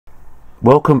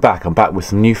Welcome back. I'm back with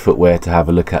some new footwear to have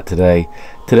a look at today.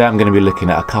 Today I'm going to be looking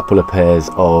at a couple of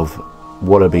pairs of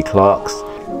Wallaby Clarks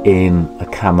in a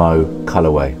camo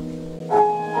colourway.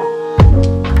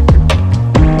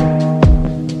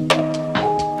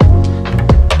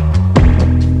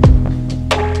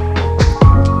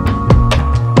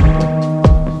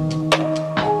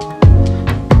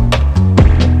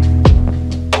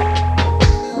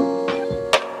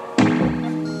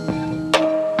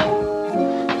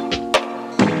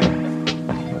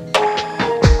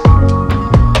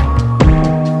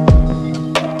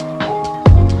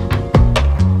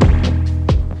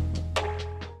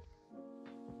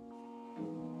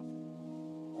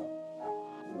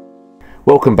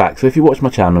 Welcome back. So if you watch my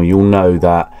channel, you'll know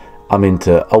that I'm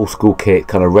into old school kit,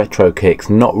 kind of retro kicks,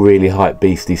 not really hype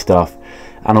beastie stuff,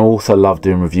 and I also love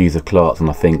doing reviews of Clarks, and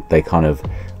I think they kind of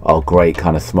are great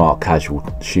kind of smart casual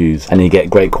shoes, and you get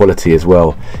great quality as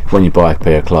well when you buy a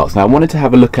pair of Clarks. Now I wanted to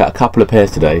have a look at a couple of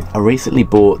pairs today. I recently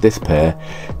bought this pair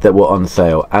that were on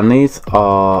sale, and these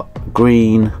are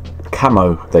green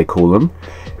camo, they call them.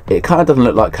 It kind of doesn't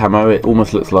look like camo, it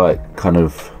almost looks like kind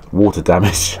of water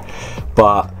damage,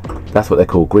 but that's what they're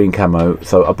called, green camo.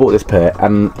 So I bought this pair,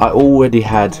 and I already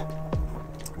had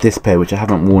this pair which I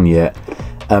haven't worn yet,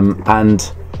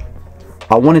 and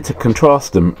I wanted to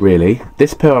contrast them really.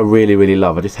 This pair I really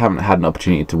love, I just haven't had an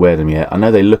opportunity to wear them yet. I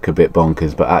know they look a bit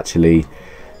bonkers, but actually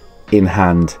in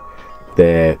hand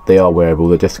they are wearable.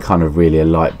 They're just kind of really a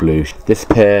light blue. This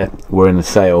pair were in the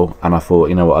sale, and I thought,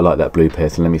 you know what, I like that blue pair,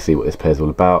 so let me see what this pair's all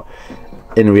about.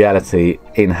 In reality,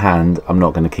 in hand, I'm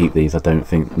not going to keep these. I don't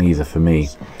think these are for me.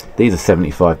 These are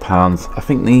 £75. I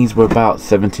think these were about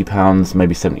 £70,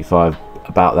 maybe 75,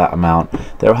 about that amount.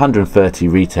 They're 130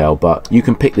 retail, but you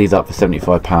can pick these up for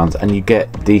 £75 and you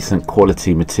get decent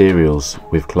quality materials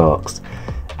with Clarks.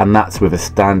 And that's with a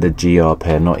standard GR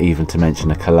pair, not even to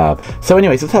mention a collab. So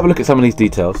anyways, let's have a look at some of these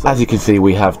details. As you can see,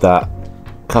 we have that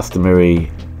customary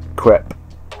crepe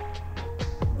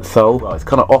sole. Well, it's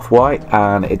kind of off-white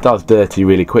and it does dirty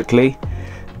really quickly,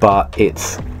 but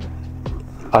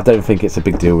I don't think it's a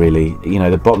big deal really. You know,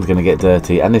 the bottom's going to get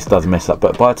dirty and this does mess up,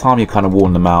 but by the time you've kind of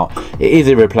worn them out, it is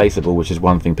irreplaceable, which is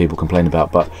one thing people complain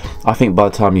about, but I think by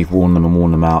the time you've worn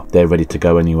them out, they're ready to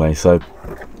go anyway. So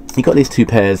you got these two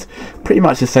pairs, pretty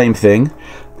much the same thing.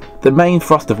 The main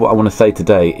thrust of what I want to say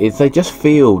today is they just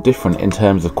feel different in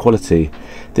terms of quality.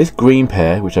 This green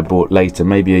pair, which I bought later,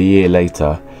 maybe a year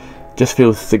later, just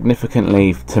feels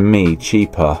significantly, to me,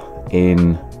 cheaper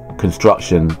in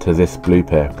construction to this blue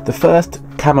pair. The first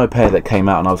camo pair that came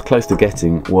out and I was close to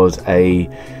getting was a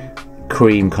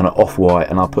cream kind of off-white,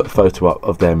 and I'll put a photo up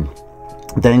of them.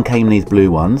 Then came these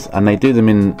blue ones, and they do them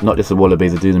in not just the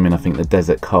Wallabees, they do them in I think the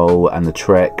Desert Coal and the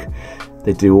Trek.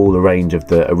 They do all the range of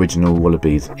the original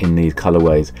Wallabees in these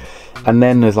colorways. And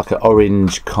then there's like an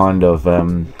orange kind of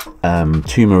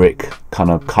turmeric kind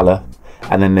of color,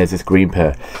 and then there's this green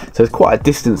pair. So there's quite a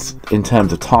distance in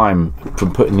terms of time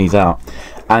from putting these out,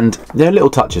 and they're little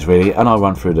touches really, and I'll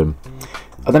run through them.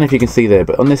 I don't know if you can see there,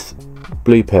 but on this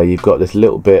blue pair you've got this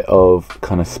little bit of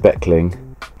kind of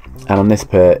speckling, and on this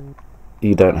pair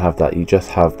you don't have that, you just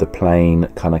have the plain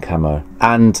kind of camo.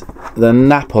 And the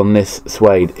nap on this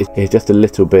suede is just a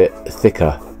little bit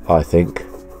thicker, I think,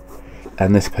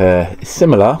 and this pair is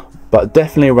similar, but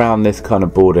definitely around this kind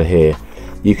of border here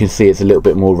you can see it's a little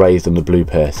bit more raised on the blue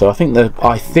pair. So I think the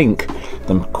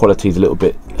quality is a little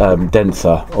bit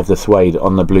denser of the suede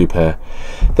on the blue pair.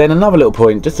 Then another little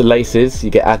point, just the laces,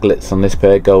 you get aglets on this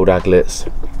pair, gold aglets.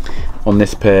 On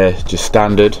this pair, just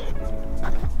standard.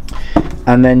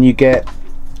 And then you get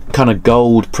kind of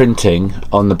gold printing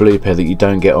on the blue pair that you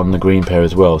don't get on the green pair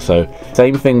as well. So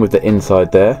same thing with the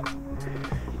inside there,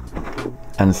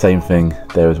 and same thing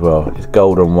there as well. It's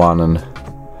gold on one and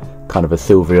kind of a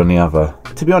silvery on the other.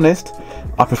 To be honest,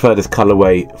 I prefer this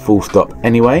colorway full stop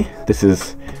anyway. This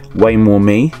is way more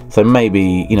me, so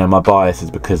maybe, you know, my bias is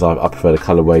because I prefer the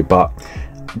colorway, but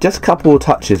just a couple of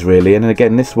touches really. And then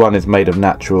again, this one is made of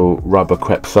natural rubber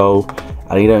crepe sole,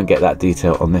 and you don't get that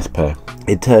detail on this pair.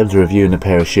 In terms of reviewing a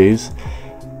pair of shoes,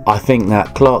 I think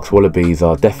that Clarks Wallabees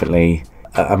are definitely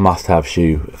a must-have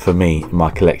shoe for me in my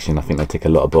collection. I think they tick a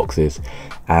lot of boxes,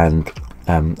 and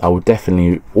I would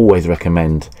definitely always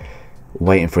recommend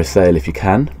waiting for a sale if you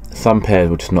can. Some pairs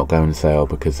will just not go on sale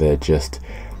because they're just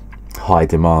high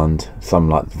demand. Some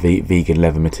like vegan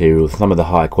leather materials, some of the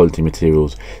higher quality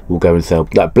materials will go and sell.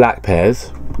 Like black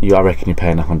pairs, I reckon you're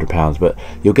paying £100, but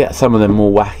you'll get some of the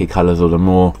more wacky colours or the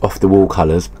more off the wall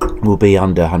colours will be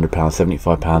under £100, £75,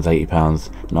 £80,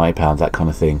 £90, that kind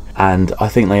of thing. And I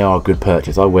think they are a good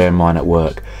purchase. I wear mine at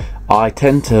work. I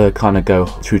tend to kind of go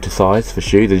true to size for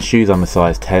shoes, and shoes I'm a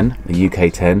size 10, a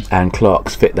UK 10, and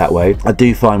Clarks fit that way. I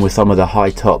do find with some of the high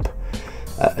top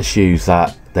shoes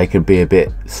that they can be a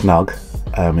bit snug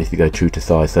if you go true to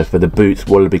size. So for the boots,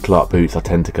 Wallaby Clark boots, I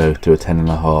tend to go to a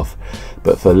 10.5,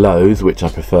 but for lows, which I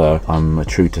prefer, I'm a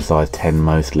true to size 10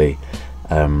 mostly.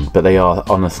 But they are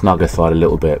on the snugger side a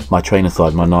little bit. My trainer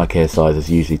size, my Nike Air size is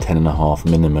usually 10.5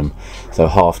 minimum, so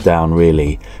half down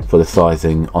really for the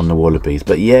sizing on the Wallabees.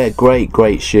 But yeah,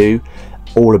 great shoe.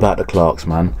 All about the Clarks,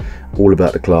 man, all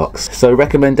about the Clarks. So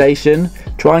recommendation,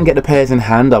 try and get the pairs in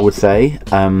hand, I would say.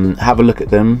 Have a look at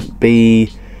them,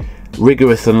 be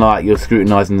rigorous and like you're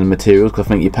scrutinizing the materials, because I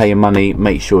think you pay your money,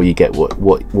 make sure you get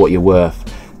what you're worth.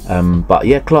 But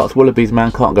yeah, Clarks Wallabees,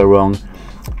 man, can't go wrong.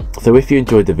 So if you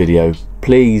enjoyed the video,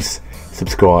 please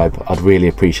subscribe, I'd really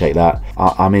appreciate that.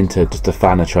 I'm into just a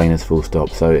fan of trainers, full stop.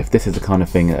 So if this is the kind of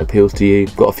thing that appeals to you,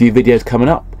 got a few videos coming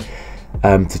up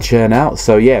to churn out.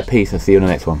 So yeah, peace, I'll see you on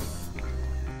the next one.